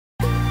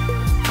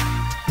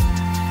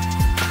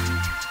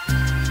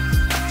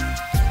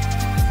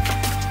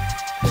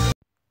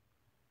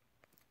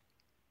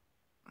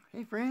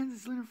Hey friends,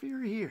 it's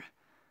Lunar here.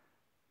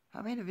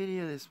 I made a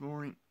video this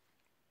morning.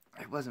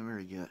 It wasn't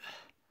very good.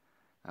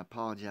 I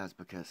apologize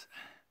because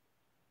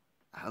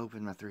I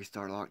opened my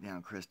 3-star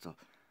lockdown crystal.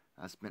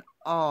 I spent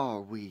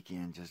all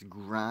weekend just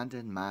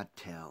grinding my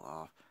tail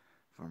off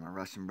for my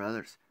Russian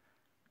brothers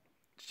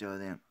to show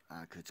them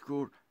I could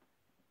score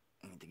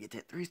and to get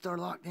that 3-star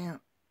lockdown.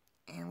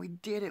 And we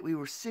did it. We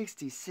were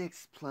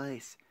 66th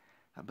place.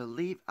 I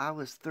believe I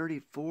was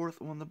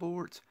 34th on the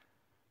boards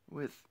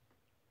with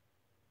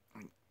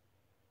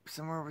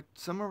somewhere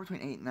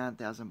between 8,000 and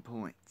 9,000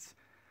 points.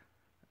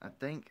 I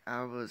think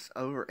I was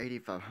over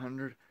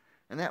 8,500,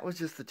 and that was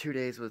just the 2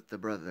 days with the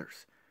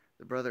brothers.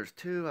 The brothers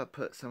 2, I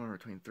put somewhere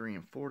between 3,000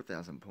 and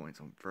 4,000 points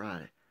on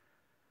Friday.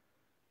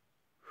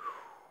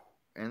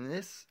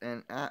 And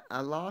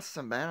I lost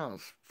some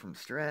battles from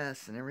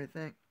stress and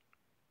everything,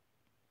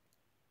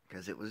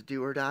 because it was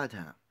do or die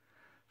time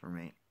for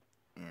me,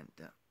 and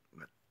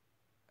but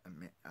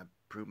I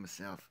proved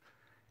myself,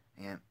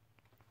 and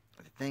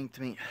they thanked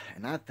me,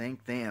 and I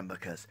thank them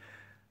because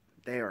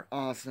they are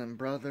awesome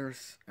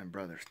brothers and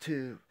brothers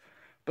too,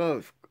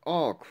 both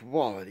all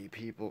quality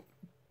people.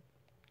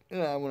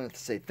 And I wanted to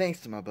say thanks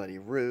to my buddy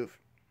Rooff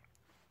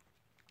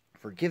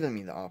for giving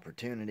me the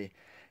opportunity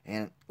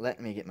and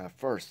letting me get my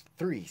first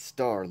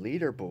 3-star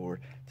leaderboard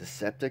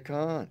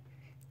Decepticon.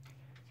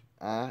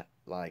 I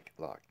like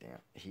Lockdown.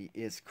 He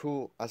is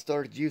cool. I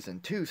started using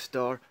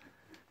 2-star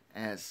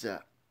as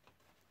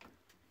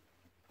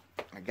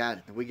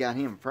we got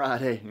him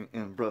Friday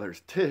and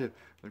brothers 2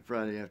 on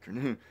Friday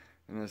afternoon,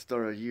 and I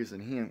started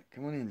using him.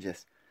 Come on in,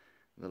 Jess.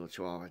 Little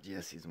Chihuahua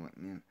Jesse's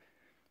wanting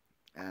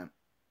in.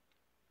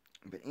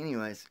 But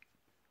anyways,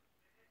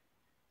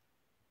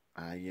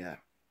 I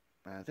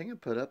think I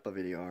put up a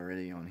video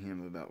already on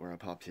him about where I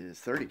popped his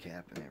 30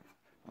 cap and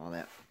all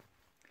that.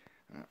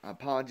 I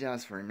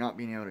apologize for not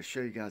being able to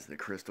show you guys the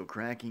crystal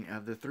cracking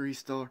of the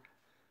 3-star,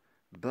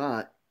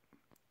 but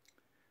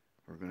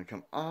we're going to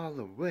come all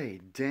the way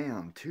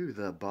down to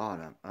the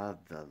bottom of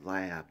the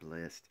lab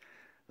list.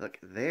 Look,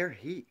 there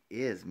he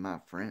is, my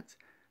friends.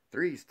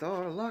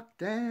 3-star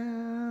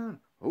lockdown.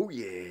 Oh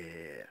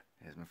yeah,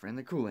 as my friend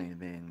the Kool-Aid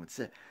Man would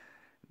say.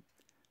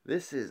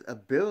 This is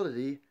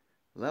ability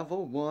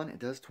level 1. It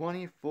does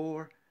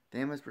 24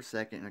 damage per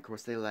second, and of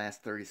course they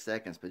last 30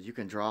 seconds, but you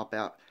can drop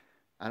out.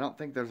 I don't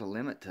think there's a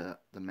limit to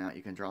the amount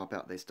you can drop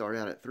out. They start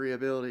out at 3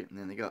 ability, and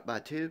then they go up by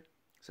 2.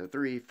 So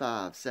 3,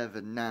 5,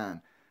 7,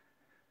 9,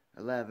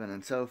 11,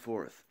 and so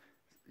forth.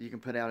 You can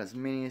put out as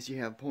many as you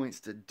have points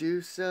to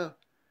do so,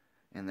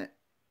 and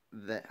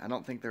that I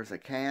don't think there's a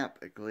cap,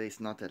 at least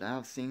not that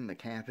I've seen. The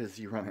cap is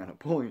you run out of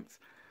points,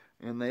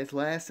 and they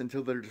last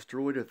until they're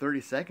destroyed or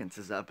 30 seconds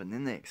is up, and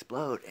then they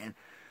explode. And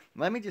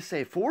let me just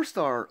say,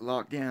 4-star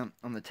lockdown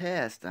on the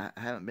test, I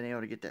haven't been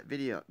able to get that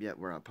video up yet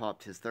where I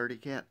popped his 30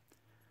 cap.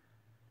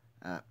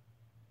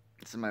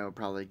 Somebody will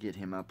probably get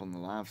him up on the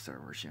live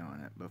server showing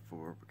it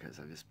before, because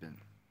I've just been,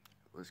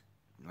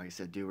 like I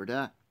said, do or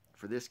die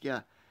for this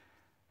guy.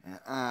 And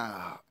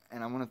I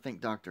want to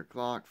thank Dr.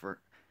 Cloc for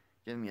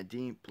giving me a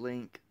deep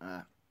link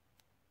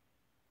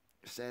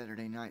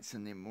Saturday night,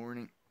 Sunday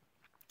morning.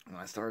 When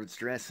I started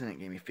stressing, it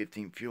gave me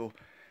 15 fuel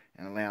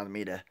and allowed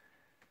me to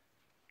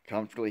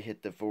comfortably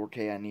hit the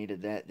 4K I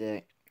needed that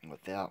day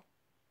without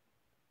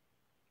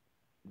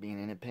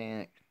being in a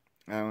panic.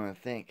 I want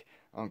to thank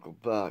Uncle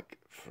Buck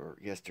for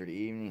yesterday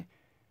evening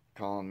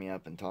calling me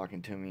up and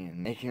talking to me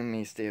and making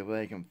me stay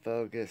awake and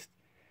focused.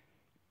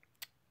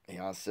 He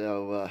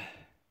also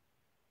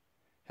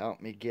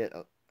helped me get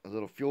a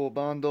little fuel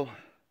bundle.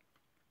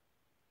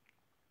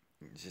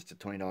 It's just a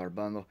 $20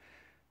 bundle,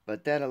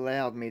 but that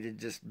allowed me to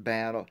just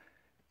battle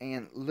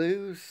and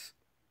lose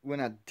when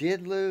I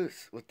did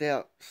lose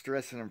without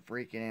stressing and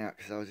freaking out,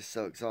 because I was just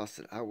so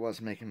exhausted. I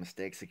was making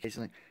mistakes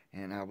occasionally,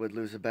 and I would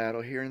lose a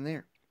battle here and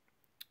there.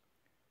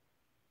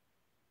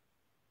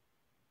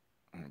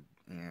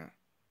 Yeah,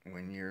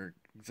 when you're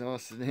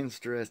exhausted and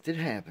stressed, it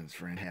happens,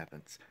 friend, it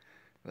happens.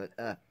 But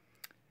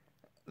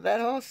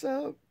that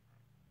also,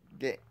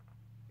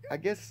 I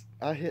guess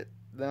I hit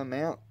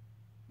the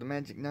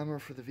magic number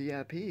for the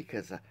VIP,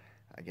 because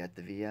I got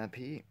the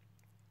VIP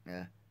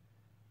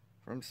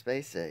from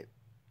Space Ape,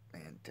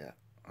 and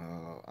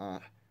I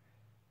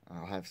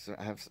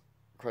have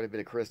quite a bit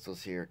of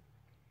crystals here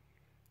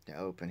to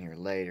open here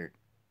later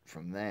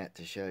from that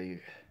to show you.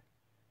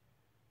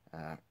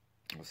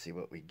 We'll see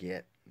what we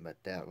get, but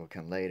that will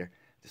come later.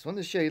 Just wanted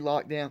to show you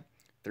lockdown,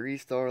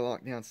 3-star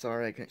lockdown.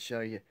 Sorry I couldn't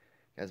show you.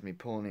 Has me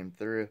pulling him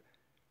through.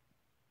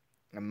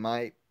 I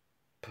might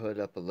put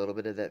up a little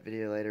bit of that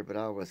video later, but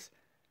I was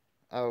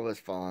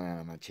falling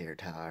out of my chair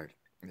tired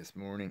this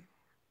morning.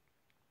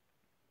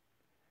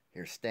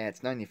 Here's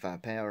stats: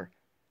 95 power,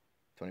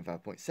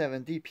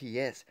 25.7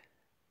 DPS,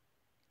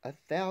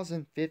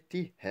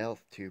 1050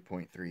 health,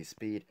 2.3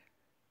 speed.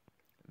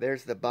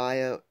 There's the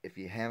bio. If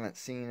you haven't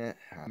seen it,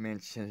 I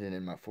mentioned it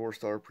in my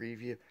 4-star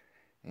preview,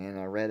 and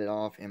I read it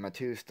off in my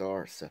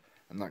 2-star, so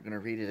I'm not going to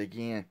read it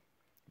again,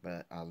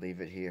 but I'll leave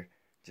it here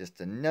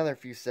just another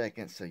few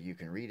seconds so you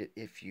can read it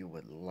if you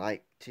would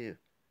like to.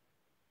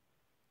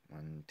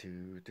 1,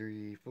 2,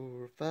 3,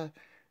 4, 5.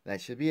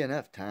 That should be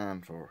enough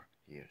time for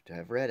you to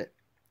have read it.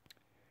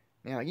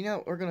 Now, you know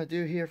what we're going to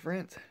do here,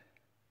 friends?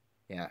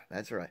 Yeah,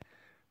 that's right.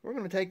 We're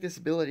going to take this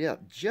ability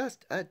up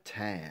just a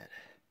tad.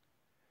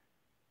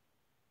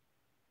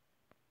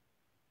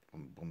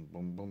 Boom, boom,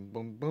 boom, boom,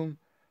 boom, boom.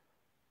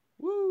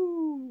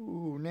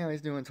 Woo! Now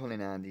he's doing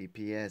 29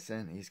 DPS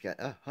and he's got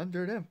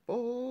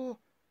 104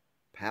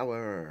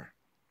 power.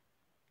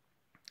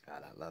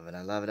 God, I love it,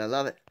 I love it, I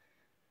love it.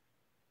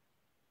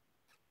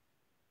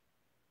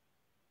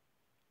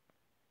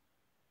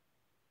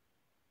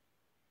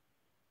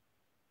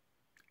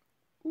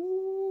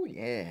 Ooh,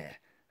 yeah.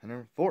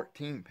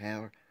 114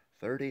 power,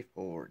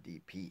 34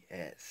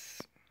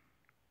 DPS.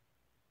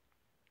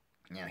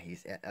 Now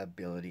he's at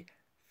ability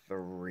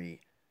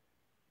 3.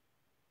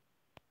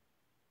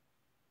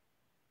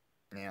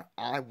 Now,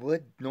 I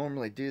would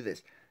normally do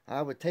this.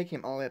 I would take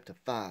him all the way up to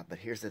 5, but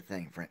here's the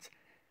thing, friends.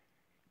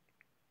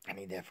 I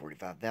need that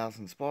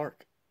 45,000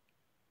 spark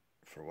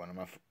for one of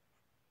my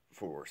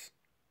 4s.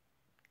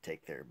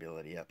 Take their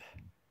ability up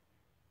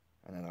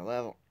another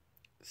level.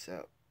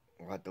 So,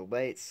 we'll have to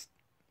wait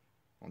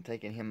on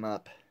taking him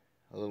up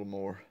a little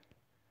more.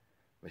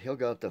 But he'll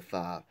go up to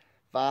 5.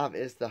 5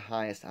 is the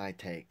highest I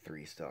take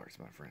 3 stars,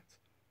 my friends.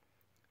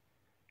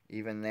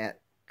 Even that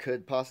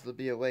could possibly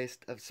be a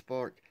waste of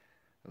spark.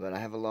 But I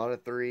have a lot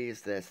of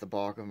 3s. That's the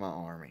bulk of my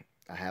army.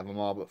 I have them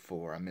all but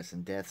 4. I'm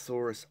missing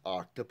Deathsaurus,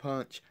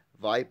 Octopunch,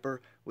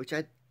 Viper,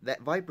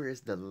 that Viper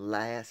is the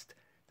last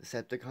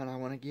Decepticon I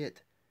want to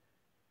get.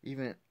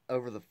 Even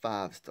over the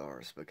 5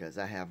 stars, because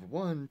I have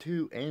 1,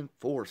 2, and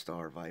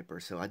 4-star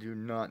Viper, so I do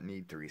not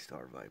need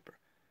 3-star Viper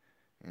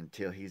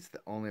until he's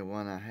the only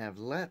one I have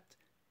left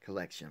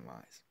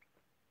collection-wise.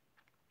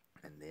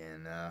 And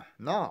then,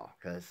 no,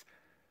 because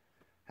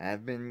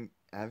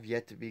I've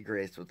yet to be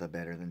graced with a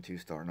better than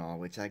 2-star Null,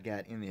 which I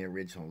got in the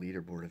original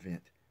leaderboard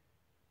event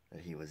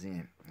that he was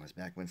in. It was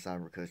back when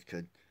Cybercoach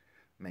could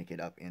make it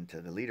up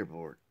into the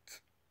leaderboard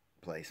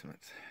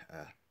placements.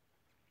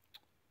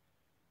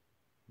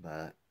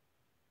 But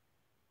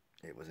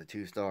it was a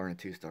 2-star and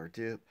a 2-star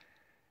dupe,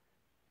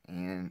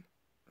 and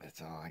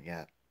that's all I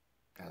got.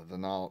 The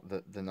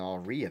Null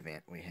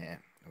re-event we had,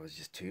 it was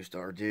just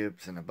 2-star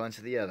dupes and a bunch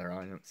of the other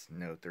items.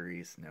 No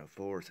 3s, no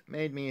 4s. It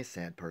made me a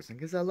sad person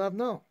because I love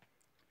Null.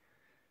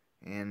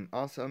 And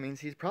also means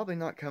he's probably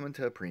not coming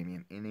to a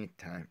premium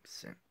anytime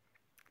soon.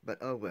 But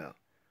oh well.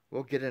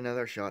 We'll get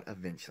another shot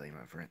eventually,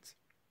 my friends.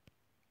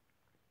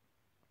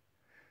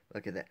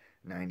 Look at that.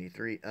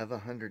 93 of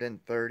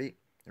 130.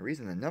 The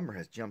reason the number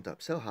has jumped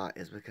up so high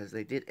is because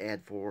they did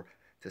add 4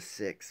 to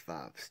 6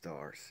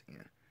 5-stars.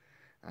 Yeah.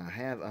 I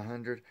have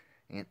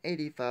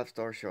 185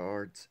 star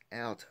shards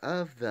out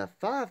of the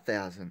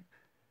 5,000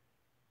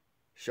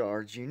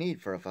 shards you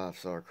need for a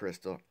 5-star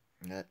crystal.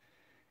 That,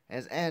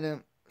 as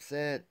Adam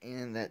said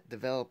in that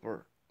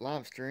developer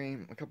live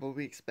stream a couple of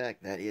weeks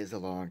back, that is a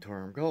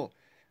long-term goal.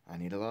 I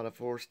need a lot of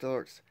 4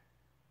 stars,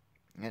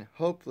 and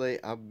hopefully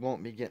I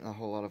won't be getting a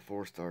whole lot of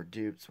 4-star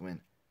dupes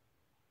when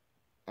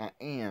I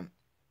am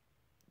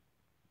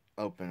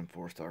opening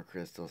 4-star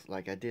crystals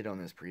like I did on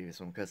this previous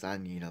one, because I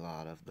need a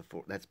lot of the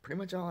 4. That's pretty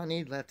much all I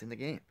need left in the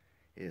game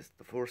is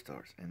the 4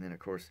 stars, and then of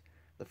course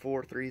the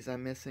 4 3s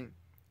I'm missing,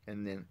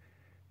 and then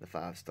the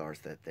 5 stars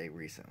that they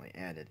recently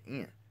added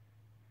in.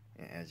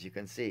 As you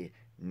can see,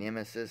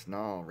 Nemesis,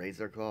 Null,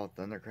 Razor Claw,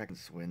 Thundercrack, and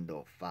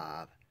Swindle,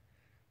 5.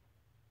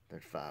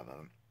 There's 5 of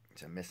them.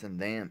 So I'm missing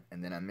them,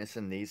 and then I'm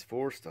missing these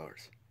 4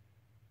 stars.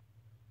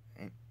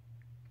 Okay.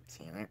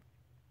 See there?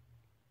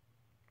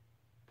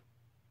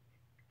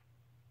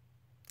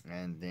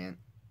 And then,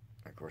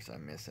 of course,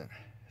 I'm missing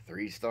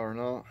 3-star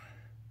Null,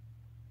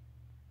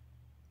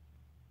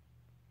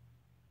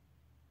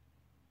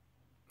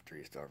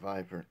 3-star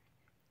Viper,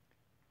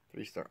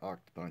 3-star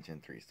Octopunch,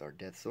 and 3-star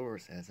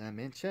Deathsaurus, as I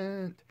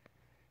mentioned.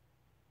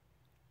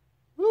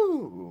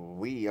 Woo!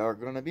 We are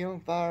going to be on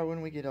fire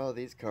when we get all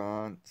these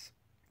cons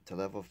to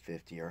level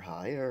 50 or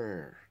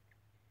higher.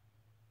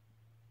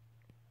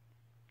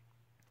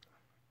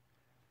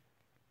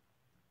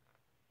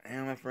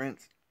 And my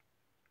friends,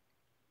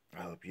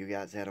 I hope you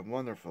guys had a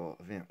wonderful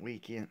event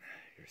weekend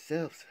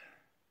yourselves.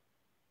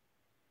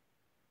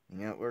 You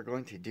know what we're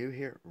going to do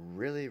here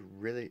really,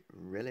 really,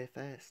 really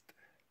fast?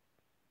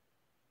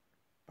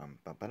 Bum,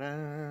 bum,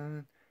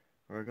 ba-dun.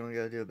 We're going to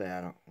go do a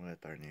battle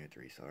with our new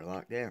 3-star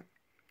lockdown,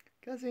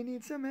 because they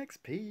need some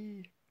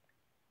XP.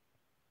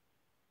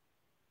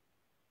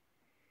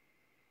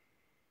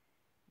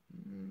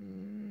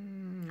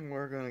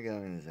 We're going to go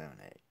in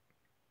Zone 8.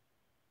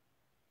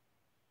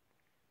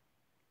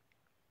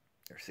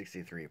 They're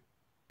 63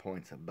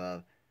 points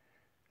above.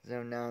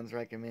 Zone 9's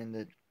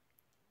recommended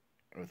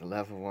with a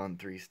level 1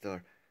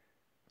 3-star.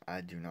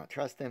 I do not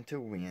trust them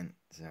to win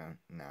Zone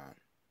 9.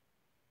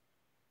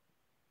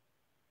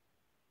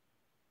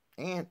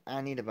 And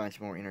I need a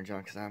bunch more Energon,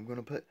 because I'm going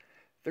to put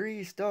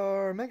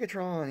 3-star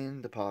Megatron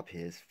in to pop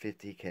his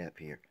 50 cap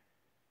here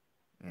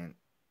in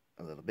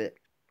a little bit.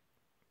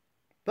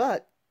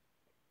 But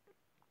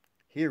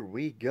here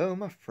we go,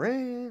 my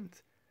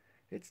friends.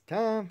 It's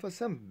time for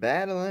some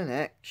battling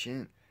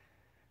action.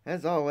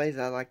 As always,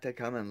 I like to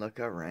come and look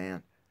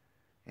around.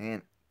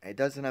 And it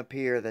doesn't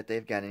appear that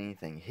they've got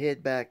anything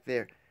hid back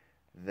there.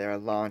 Their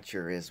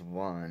launcher is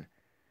one.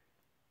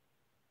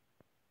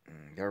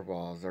 Their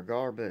walls are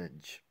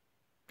garbage.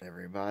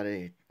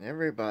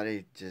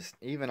 Everybody just,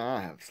 even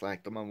I have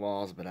slacked on my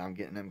walls, but I'm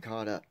getting them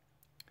caught up.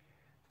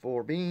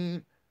 4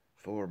 beam,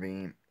 4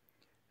 beam.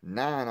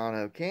 9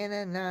 auto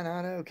cannon, 9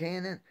 auto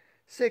cannon.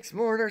 6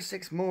 mortar,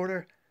 6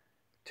 mortar.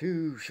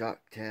 2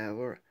 shock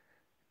tower.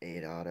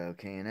 8 auto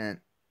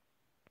cannon.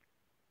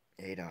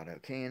 8 auto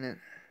cannon.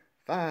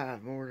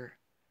 5 mortar.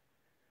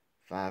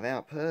 5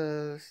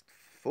 outpost.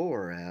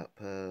 4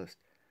 outpost.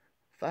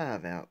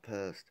 5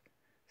 outpost.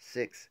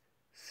 6,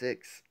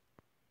 6,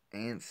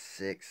 and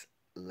 6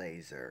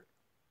 laser.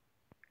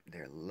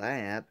 Their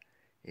lab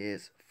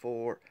is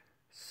 4,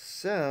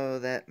 so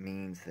that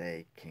means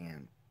they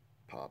can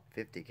pop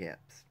 50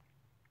 caps.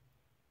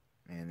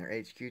 And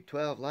they're HQ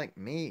 12 like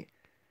me,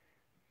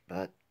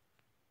 but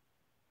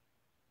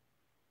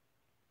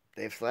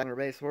they've slapped their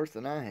base worse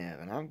than I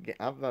have, and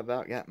I've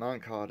about got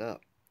mine caught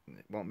up.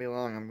 It won't be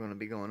long. I'm going to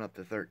be going up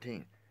to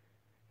 13.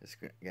 Just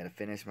got to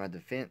finish my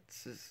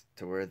defenses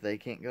to where they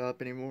can't go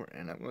up anymore,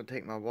 and I'm going to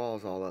take my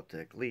walls all up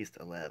to at least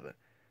 11.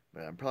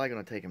 But I'm probably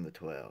going to take them to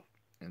 12,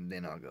 and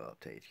then I'll go up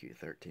to HQ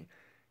 13.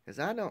 Because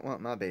I don't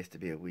want my base to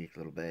be a weak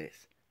little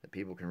base that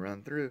people can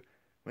run through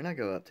when I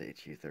go up to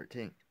HQ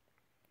 13.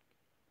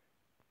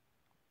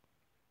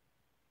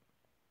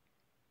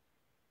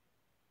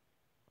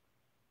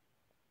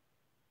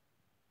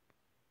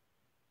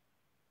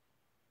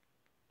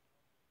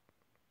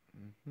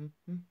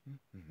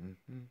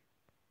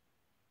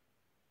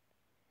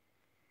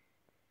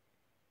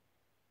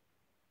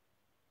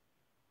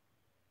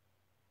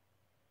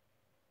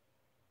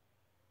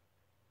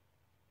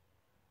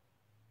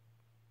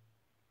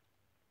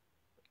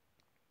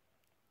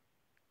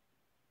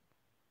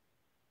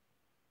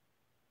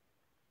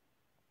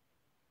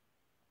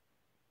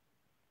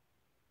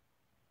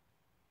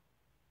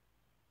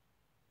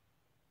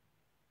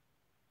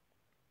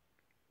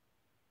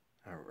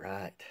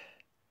 Alright.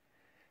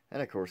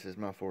 That, of course, is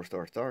my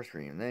 4-star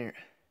Starscream there.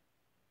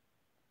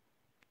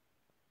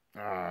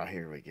 Ah,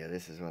 here we go.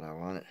 This is what I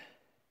wanted.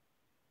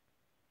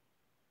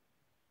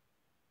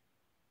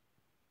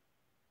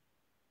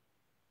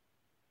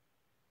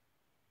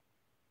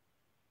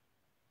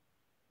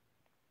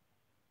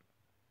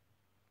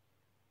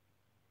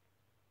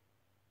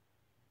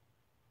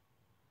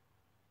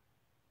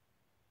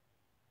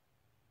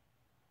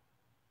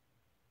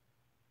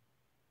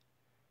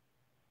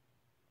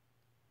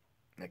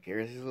 Look,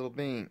 here's his little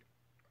beam.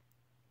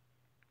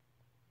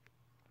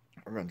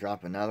 We're going to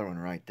drop another one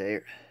right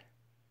there.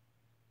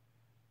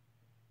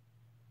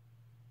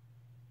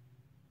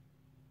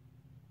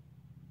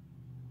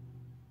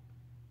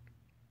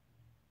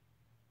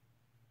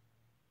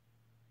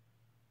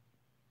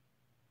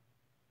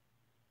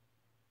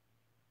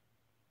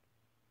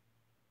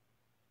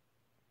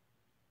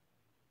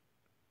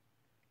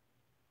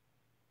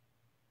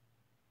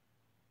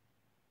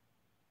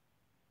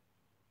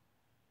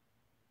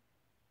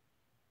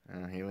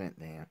 Oh, he went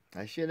down.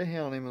 I should have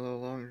held him a little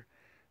longer.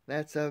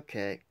 That's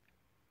okay.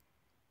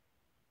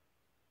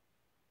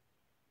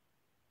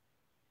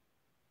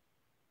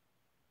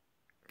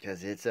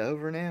 Because it's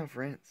over now,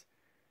 friends.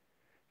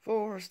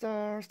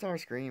 4-star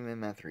Starscream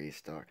and my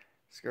 3-star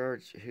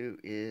Scourge, who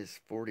is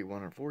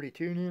 41 or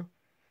 42 now.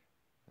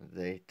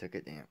 They took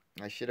it down.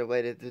 I should have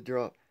waited to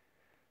drop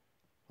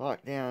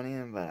lockdown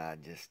in, but I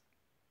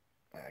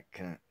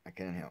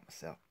couldn't help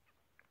myself.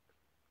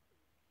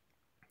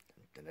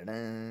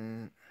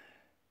 Da-da-da.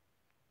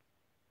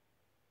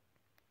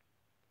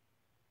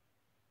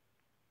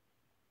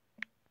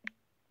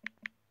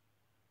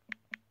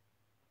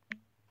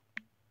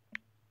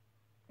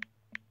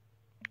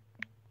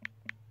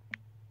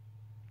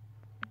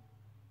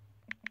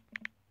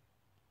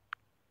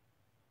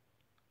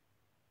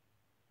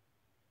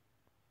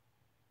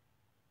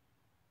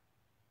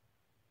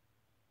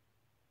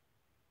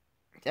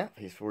 Yep,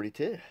 he's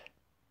 42.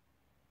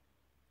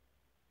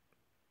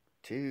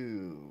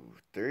 2,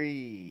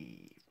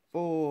 3,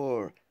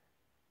 4,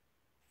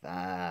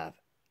 5,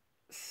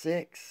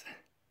 6,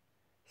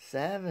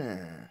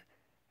 7,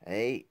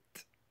 8.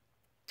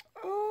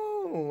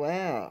 Oh,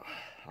 wow.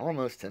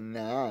 Almost a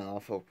 9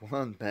 off of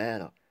one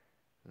battle.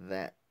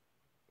 That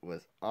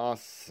was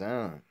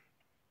awesome.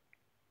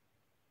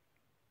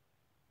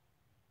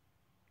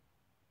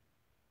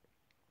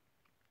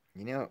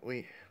 You know,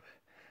 we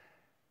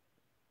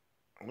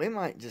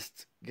might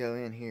just go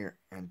in here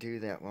and do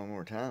that one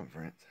more time,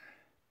 friends.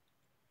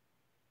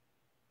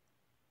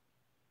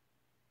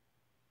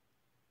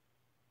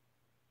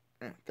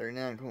 Yeah,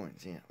 39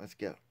 coins. Yeah, let's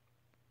go.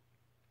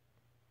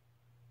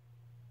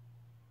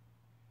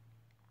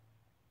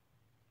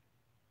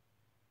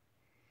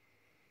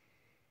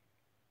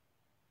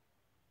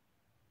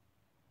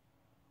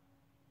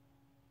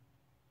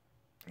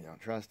 You don't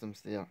trust them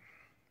still.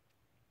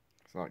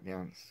 This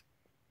lockdown's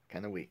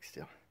kind of weak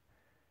still.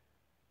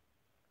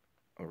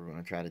 Or we're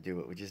going to try to do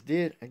what we just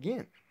did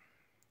again.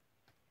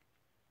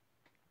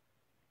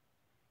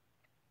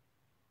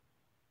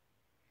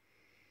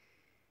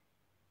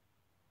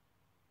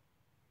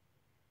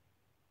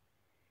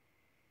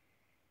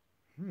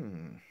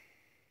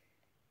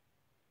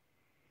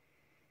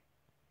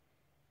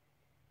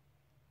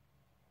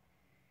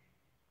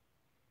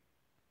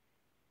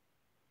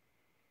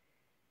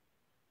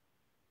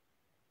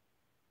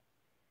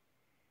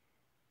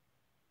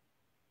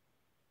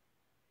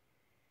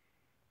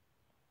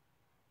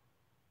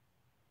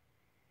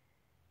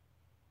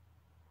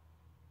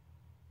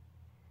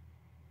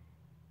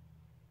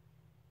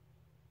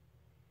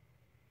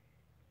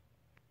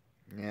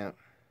 Yep.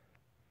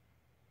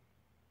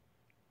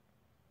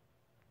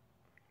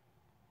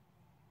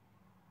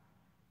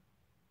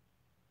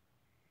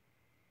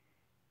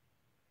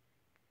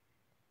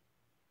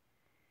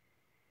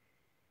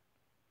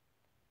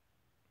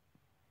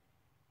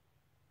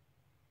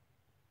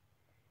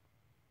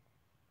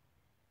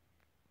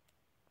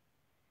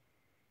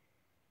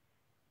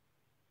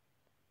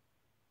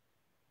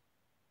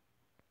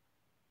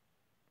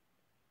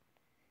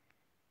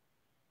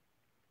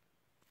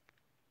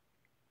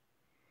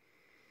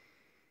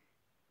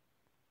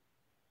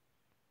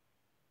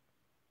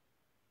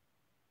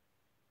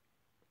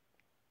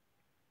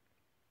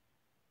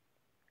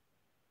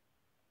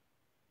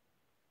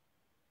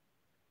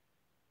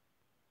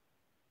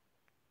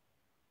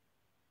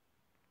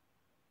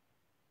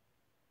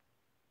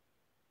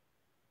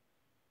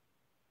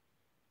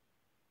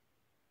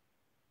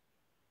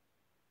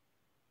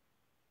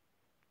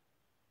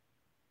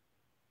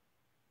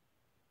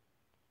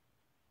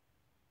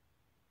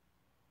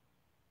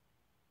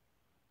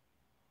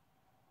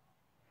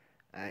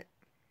 I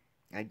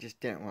I just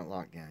didn't want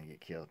Lockdown to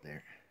get killed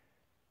there.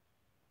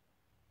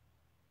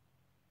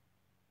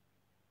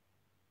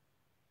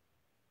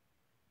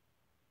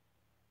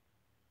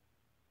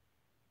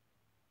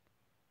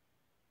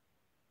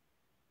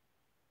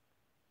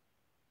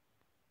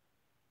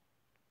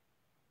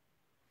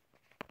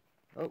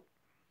 Oh.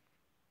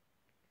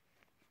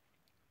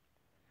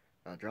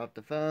 I dropped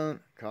the phone.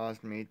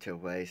 Caused me to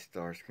waste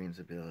Starscream's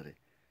ability.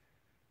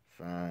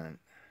 Fine.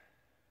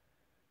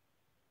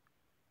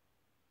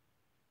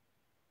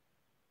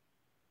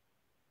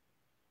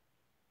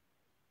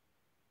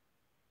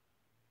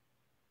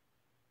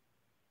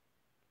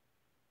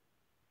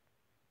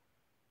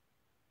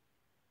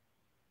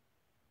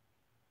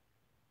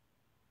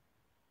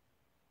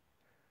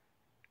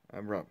 I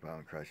brought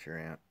Bone Crusher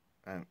out.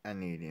 I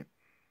need him.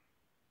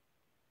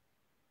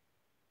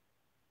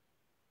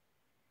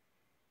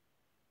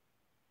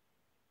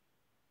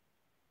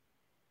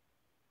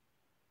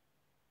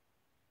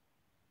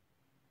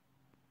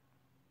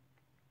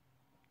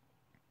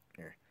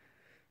 Here.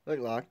 Look,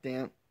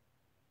 Lockdown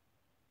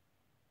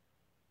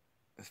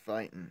is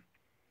fighting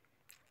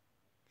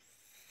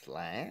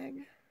Slag?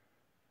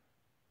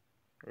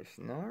 Or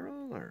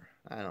Snarl? Or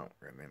I don't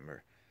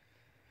remember.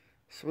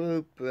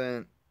 Swoop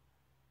and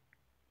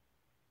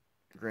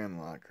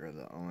Grimlock are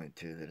the only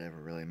two that ever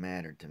really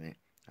mattered to me.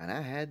 And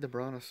I had the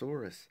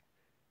Brontosaurus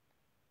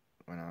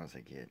when I was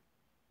a kid.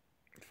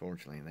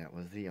 Fortunately, that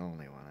was the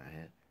only one I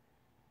had.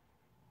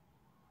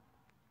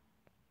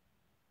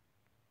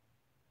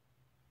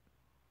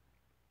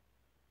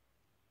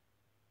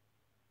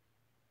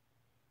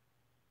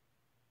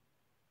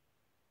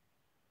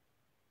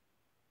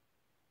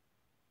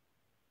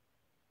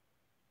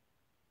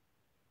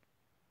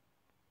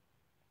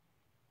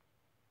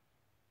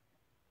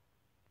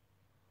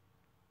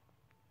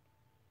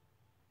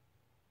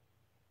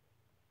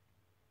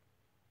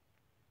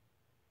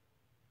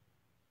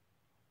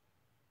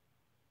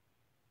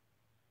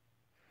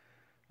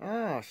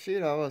 Oh,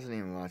 shit, I wasn't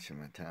even watching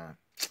my time.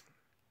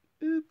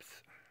 Oops.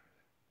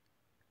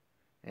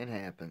 It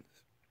happens.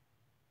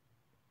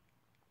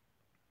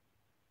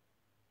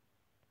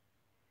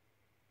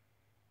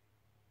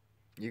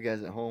 You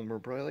guys at home were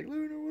probably like,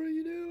 Lunar, what are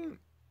you doing?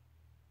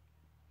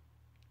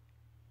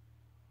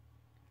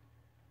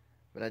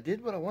 But I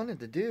did what I wanted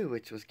to do,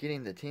 which was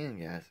getting the 10,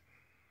 guys.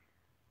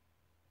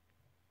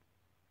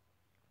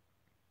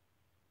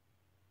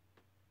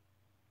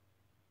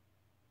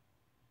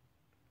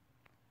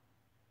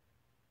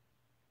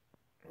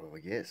 Well,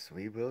 yes,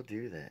 we will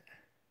do that.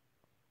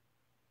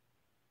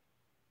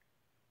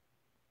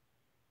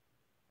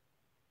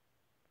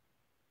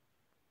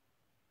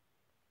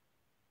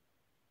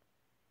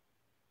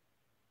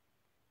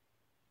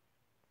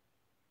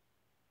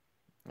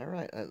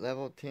 Alright, at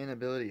level 10,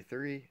 ability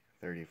 3,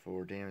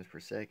 34 damage per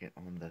second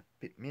on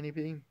the mini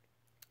beam.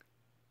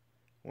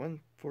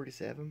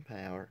 147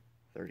 power,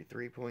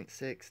 33.6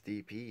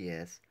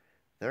 DPS,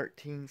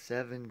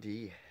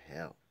 1370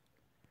 health.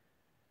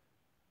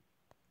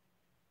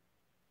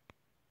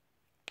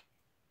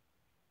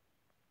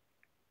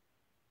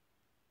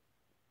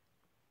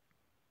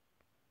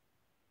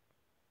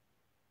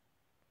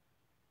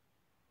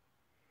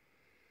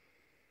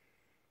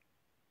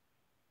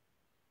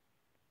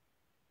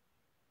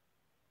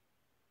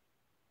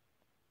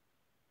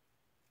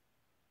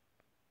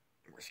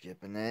 We're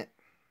skipping that.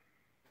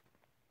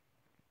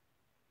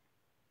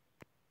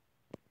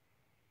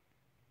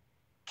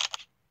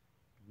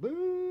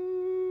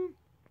 Boom!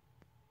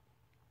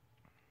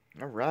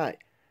 Alright.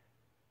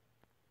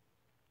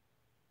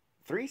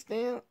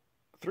 3-star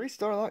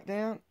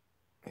lockdown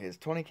His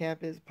 20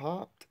 cap is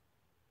popped.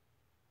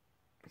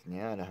 It's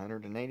now at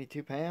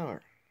 182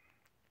 power.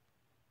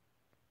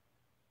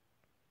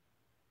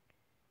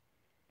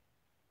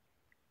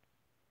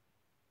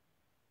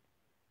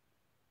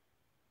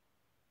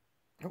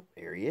 Oh,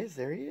 there he is.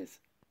 There he is.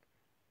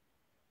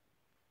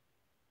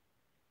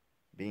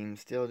 Beam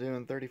still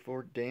doing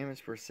 34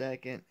 damage per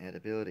second at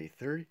ability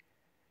 3.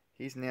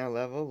 He's now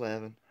level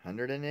 11,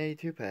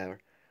 182 power,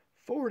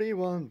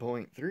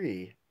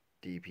 41.3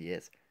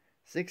 DPS,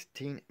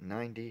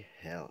 1690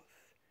 health.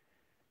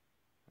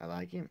 I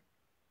like him.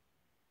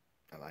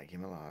 I like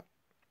him a lot.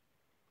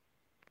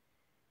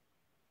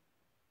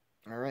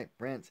 Alright,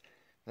 friends.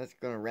 That's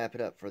going to wrap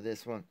it up for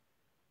this one.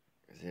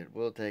 Because it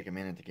will take a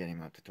minute to get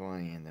him up to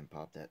 20 and then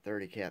pop that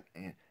 30 cap.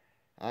 And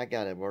I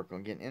got to work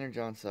on getting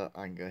Energon so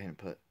I can go ahead and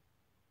put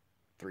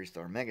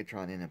 3-star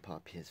Megatron in and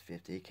pop his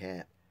 50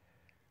 cap.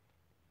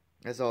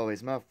 As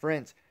always, my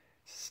friends,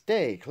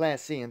 stay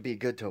classy and be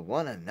good to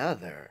one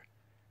another.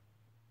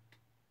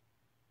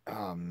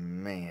 Oh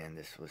man,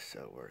 this was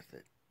so worth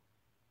it.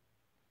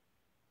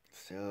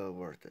 So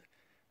worth it.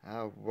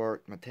 I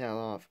worked my tail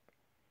off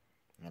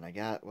and I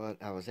got what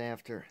I was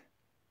after.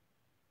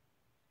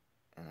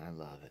 And I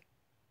love it.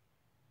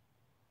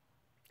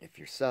 If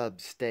you're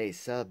subbed, stay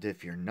subbed.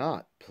 If you're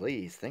not,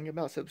 please think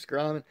about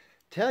subscribing.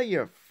 Tell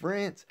your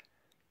friends.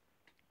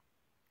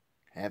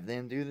 Have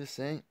them do the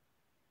same.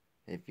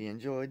 If you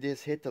enjoyed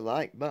this, hit the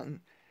like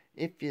button.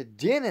 If you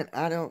didn't,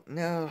 I don't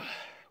know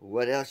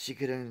what else you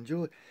could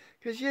enjoy.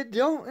 Because you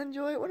don't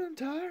enjoy it when I'm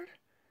tired.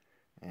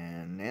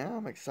 And now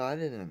I'm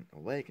excited and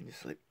awake and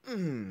just like,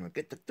 I'll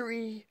get the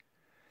 3.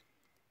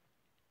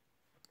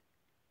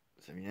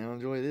 So if you don't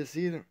enjoy this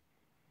either,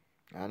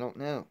 I don't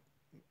know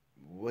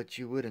what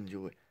you would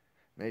enjoy.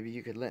 Maybe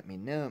you could let me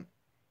know.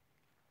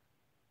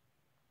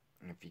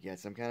 And if you got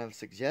some kind of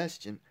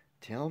suggestion,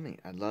 tell me.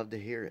 I'd love to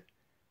hear it.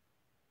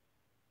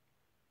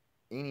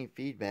 Any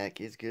feedback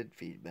is good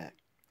feedback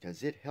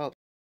because it helps